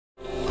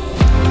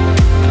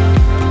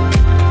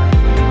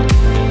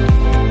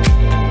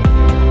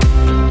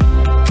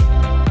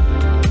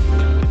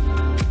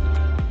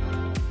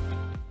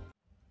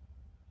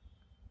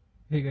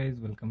guys,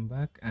 welcome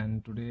back,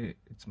 and today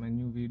it's my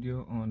new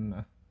video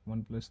on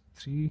OnePlus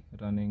 3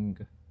 running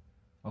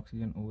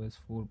Oxygen OS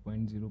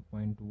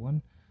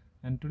 4.0.1.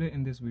 and today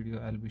in this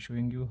video I'll be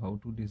showing you how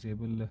to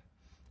disable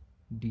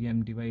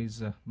DM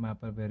device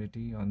mapper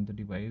Verity on the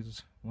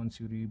device. Once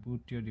you reboot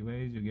your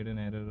device you get an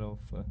error of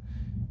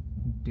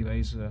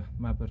device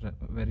mapper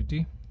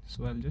Verity.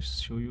 So I'll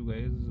just show you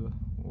guys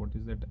what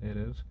is that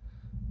error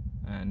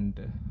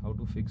and how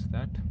to fix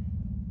that.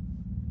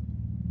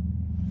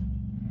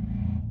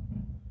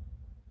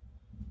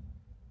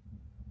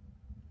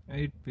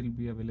 It will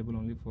be available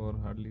only for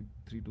hardly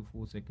 3 to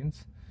 4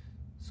 seconds.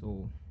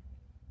 So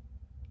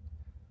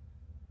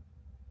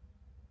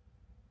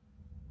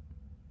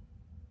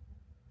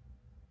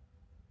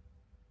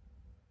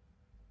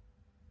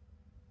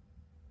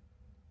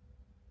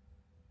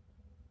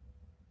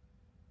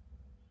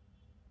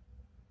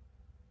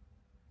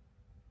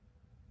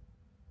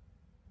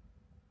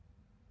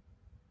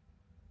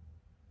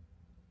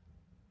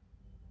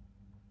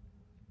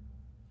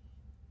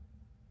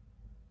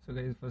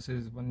guys, first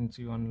is once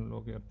you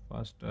unlock your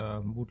fast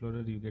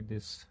bootloader you get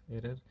this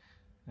error,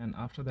 and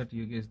after that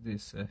you get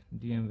this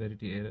DM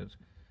Verity error.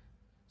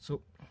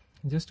 So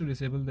just to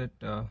disable that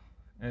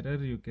error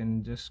you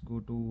can just go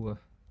to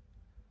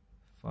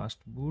fast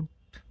boot,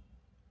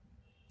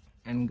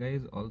 and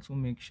guys also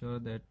make sure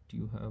that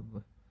you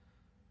have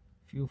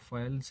few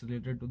files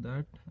related to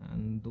that,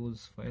 and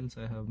those files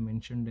I have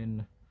mentioned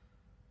in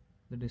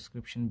the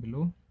description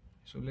below.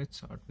 So let's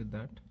start with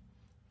that.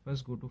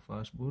 First go to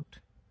fast boot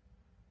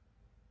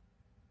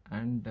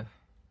and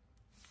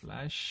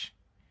flash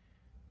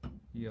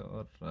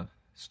your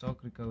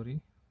stock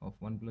recovery of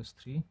OnePlus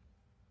 3.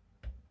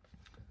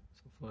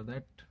 So for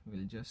that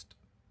we'll just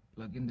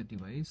plug in the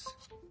device.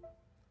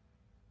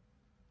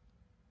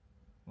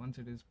 Once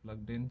it is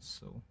plugged in,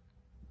 so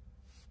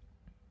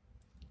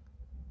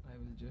I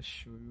will just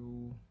show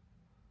you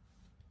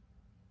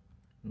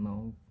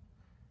now.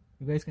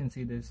 You guys can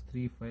see there's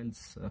 3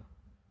 files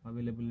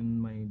available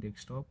in my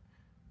desktop,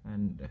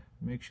 and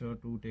make sure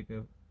to take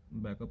a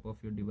backup of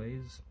your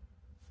device.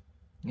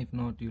 If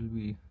not, you'll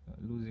be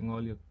losing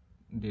all your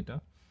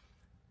data.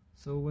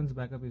 So once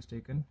backup is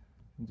taken,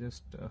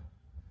 just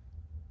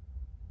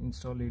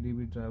install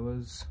ADB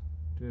drivers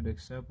to your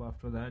desktop.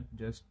 After that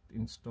just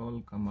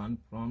install command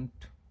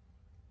prompt.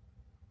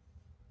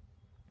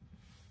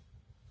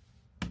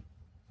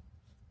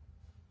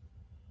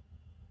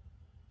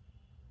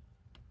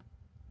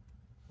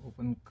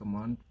 Open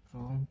command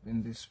prompt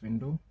in this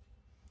window,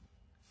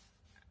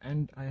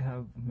 and I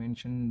have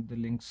mentioned the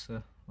links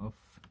of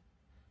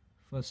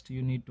first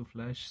you need to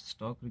flash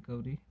stock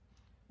recovery.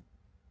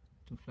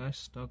 To flash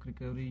stock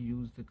recovery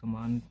use the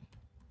command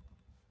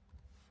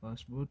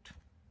fastboot.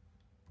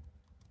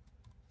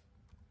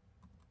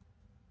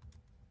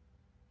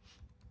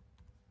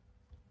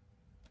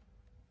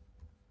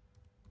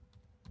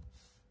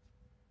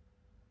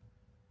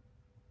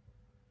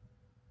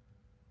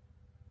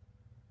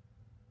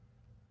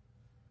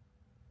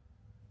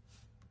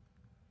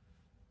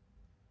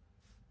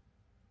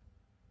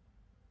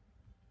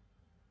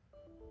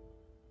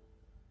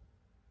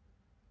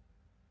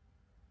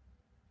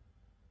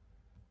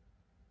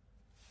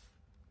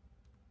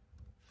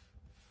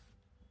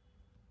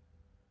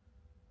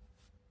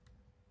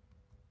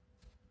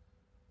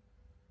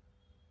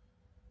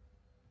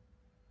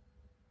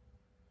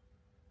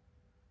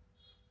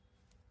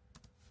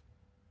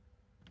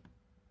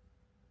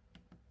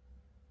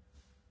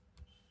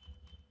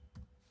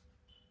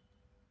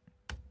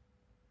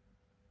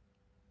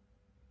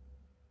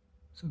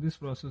 So this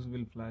process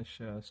will flash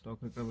stock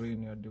recovery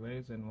in your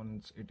device, and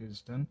once it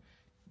is done,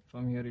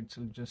 from here it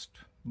will just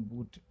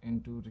boot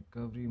into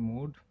recovery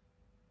mode.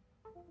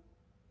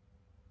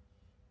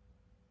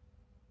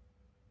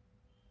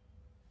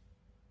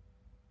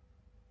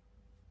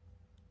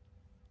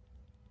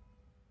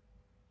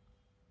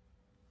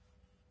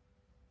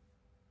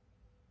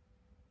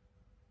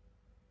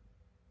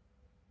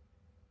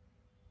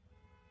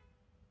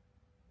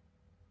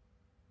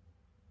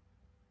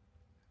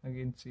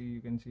 Again,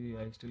 you can see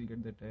I still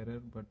get that error,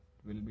 but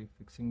we'll be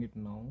fixing it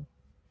now.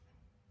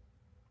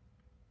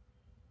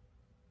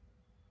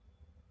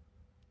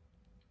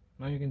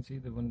 Now you can see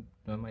the one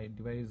my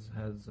device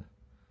has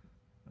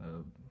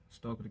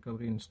stock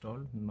recovery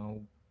installed.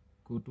 Now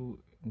go to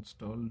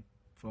install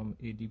from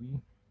ADB,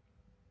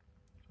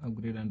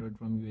 upgrade Android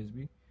from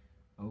USB.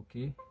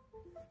 Okay,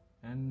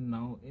 and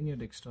now in your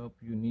desktop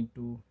you need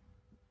to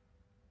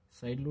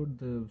sideload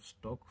the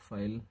stock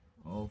file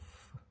of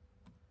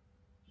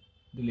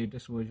the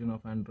latest version of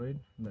Android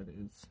that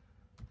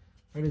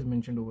is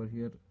mentioned over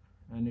here,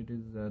 and it is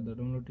the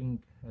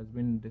downloading has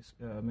been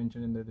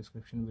mentioned in the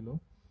description below.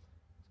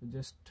 So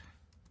just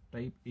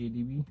type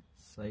ADB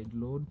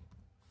sideload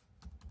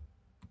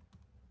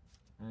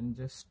and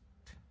just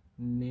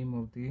name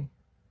of the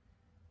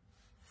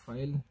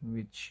file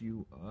which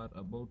you are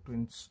about to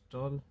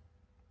install.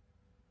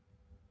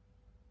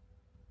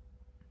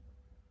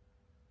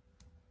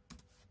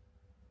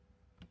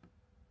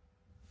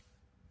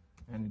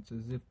 And it's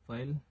a zip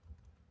file.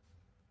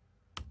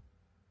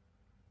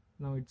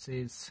 Now it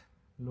says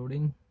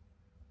loading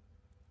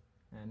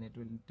and it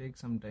will take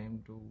some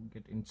time to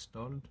get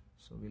installed,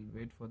 so we'll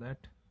wait for that.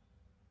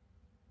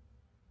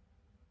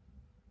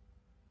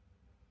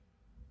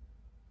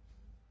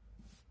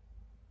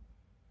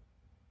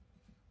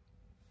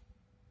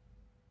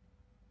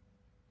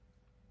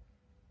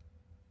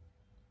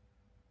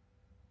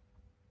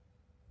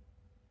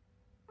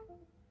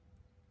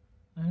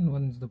 And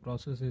once the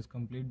process is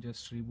complete,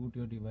 just reboot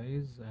your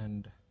device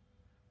and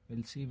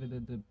we'll see whether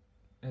the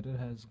error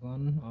has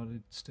gone or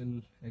it still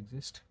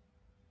exists.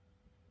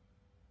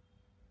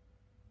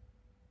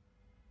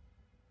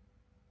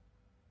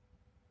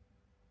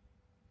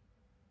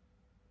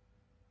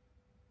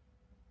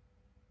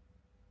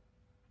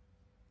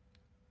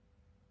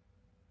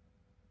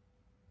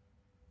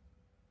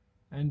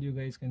 And you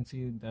guys can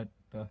see that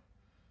there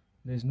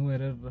is no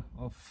error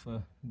of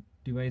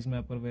device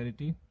mapper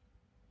Verity.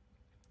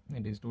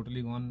 It is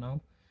totally gone now.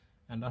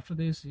 And after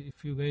this,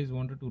 if you guys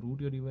wanted to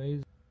root your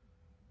device,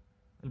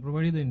 I'll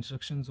provide you the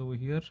instructions over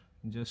here.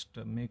 Just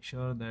make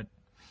sure that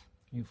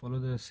you follow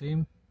the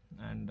same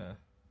and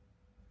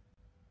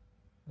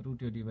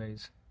root your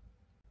device.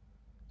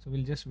 So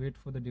we'll just wait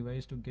for the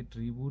device to get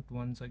reboot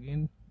once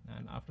again,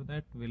 and after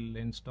that we'll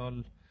install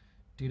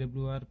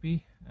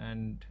twrp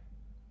and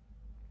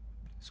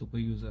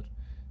superuser.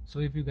 So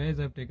if you guys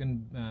have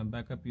taken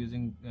backup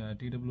using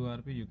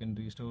twrp, you can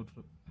restore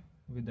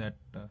with that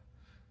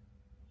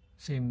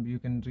same, you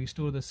can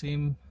restore the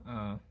same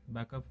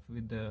backup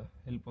with the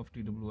help of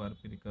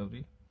twrp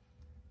recovery.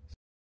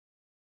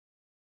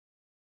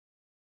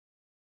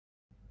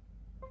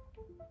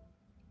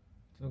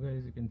 So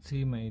guys, you can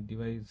see my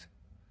device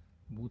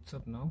boots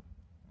up now,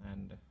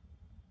 and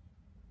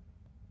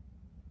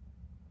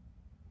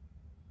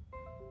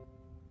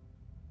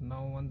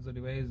now once the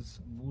device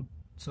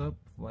boots up,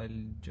 I'll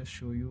just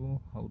show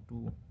you how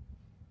to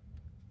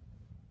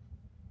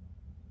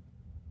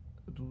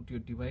root your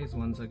device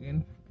once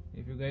again.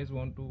 If you guys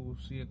want to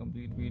see a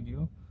complete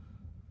video,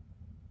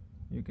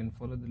 you can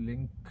follow the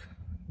link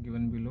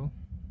given below.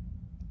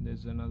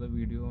 There's another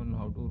video on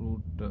how to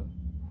root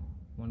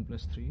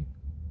ONEPLUS 3.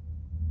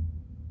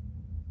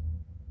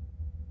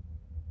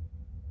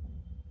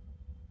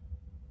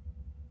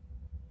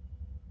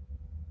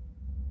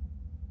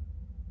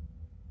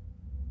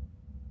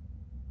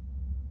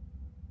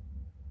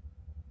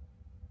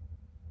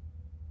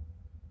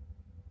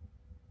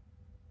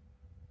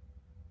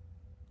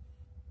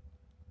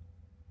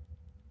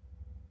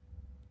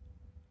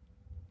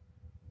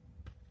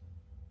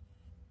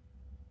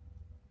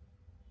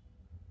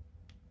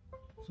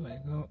 So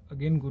I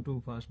again go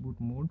to fast boot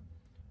mode.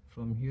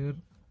 From here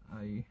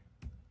I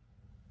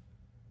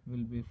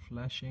will be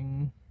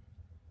flashing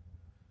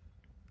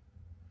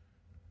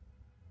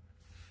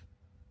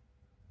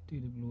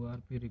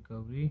twrp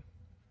recovery.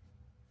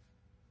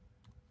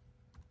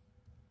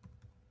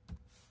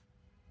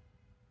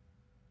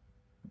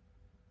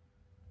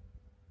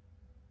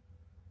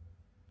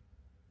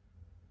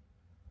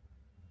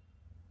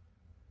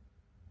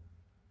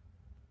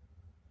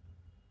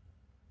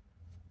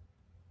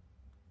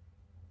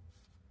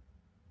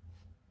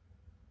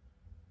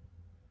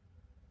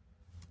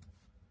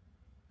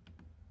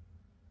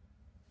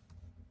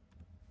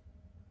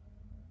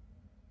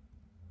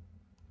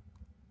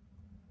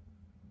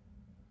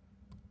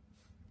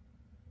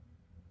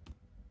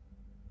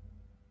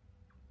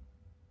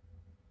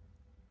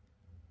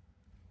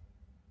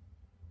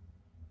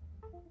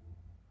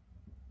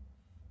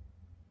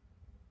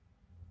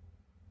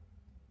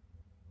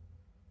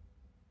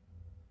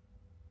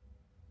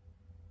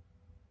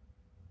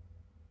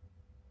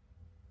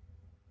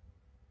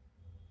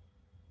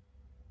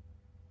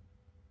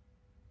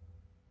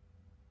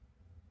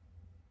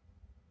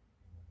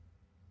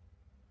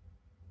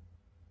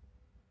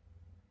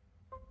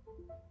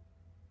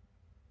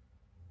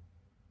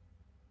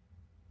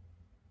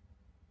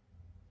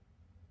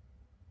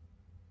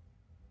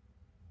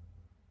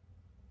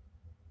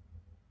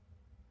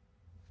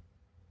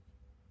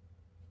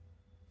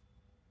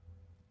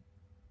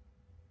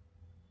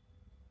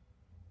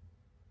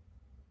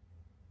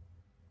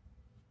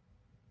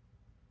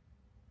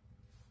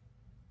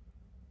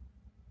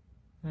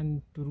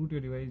 And to root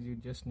your device, you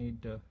just need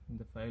the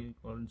file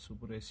called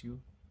superSU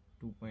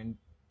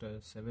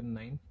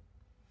 2.79.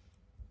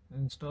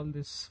 Install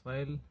this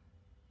file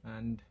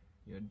and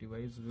your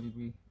device will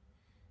be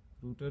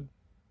rooted.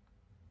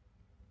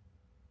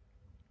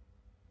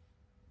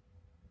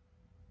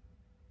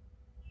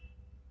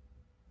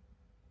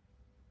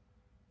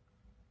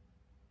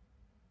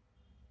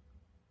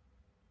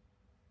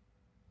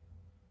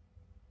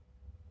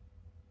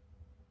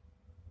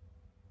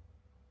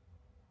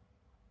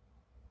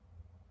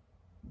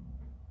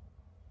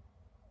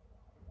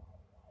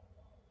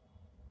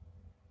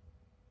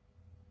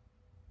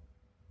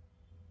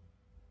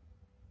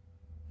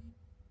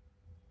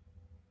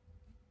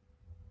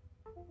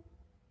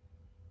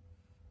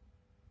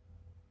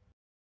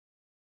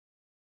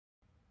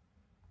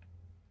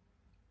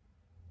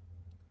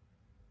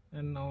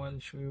 And now I'll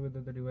show you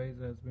whether the device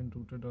has been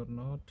rooted or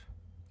not.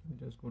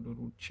 Just go to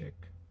root check.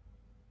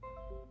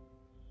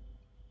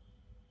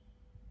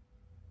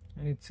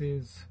 and it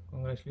says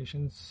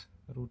congratulations,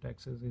 root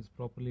access is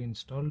properly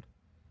installed.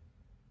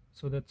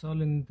 So that's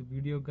all in the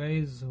video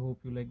guys. Hope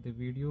you like the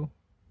video.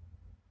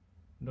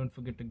 Don't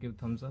forget to give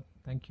thumbs up.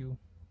 Thank you.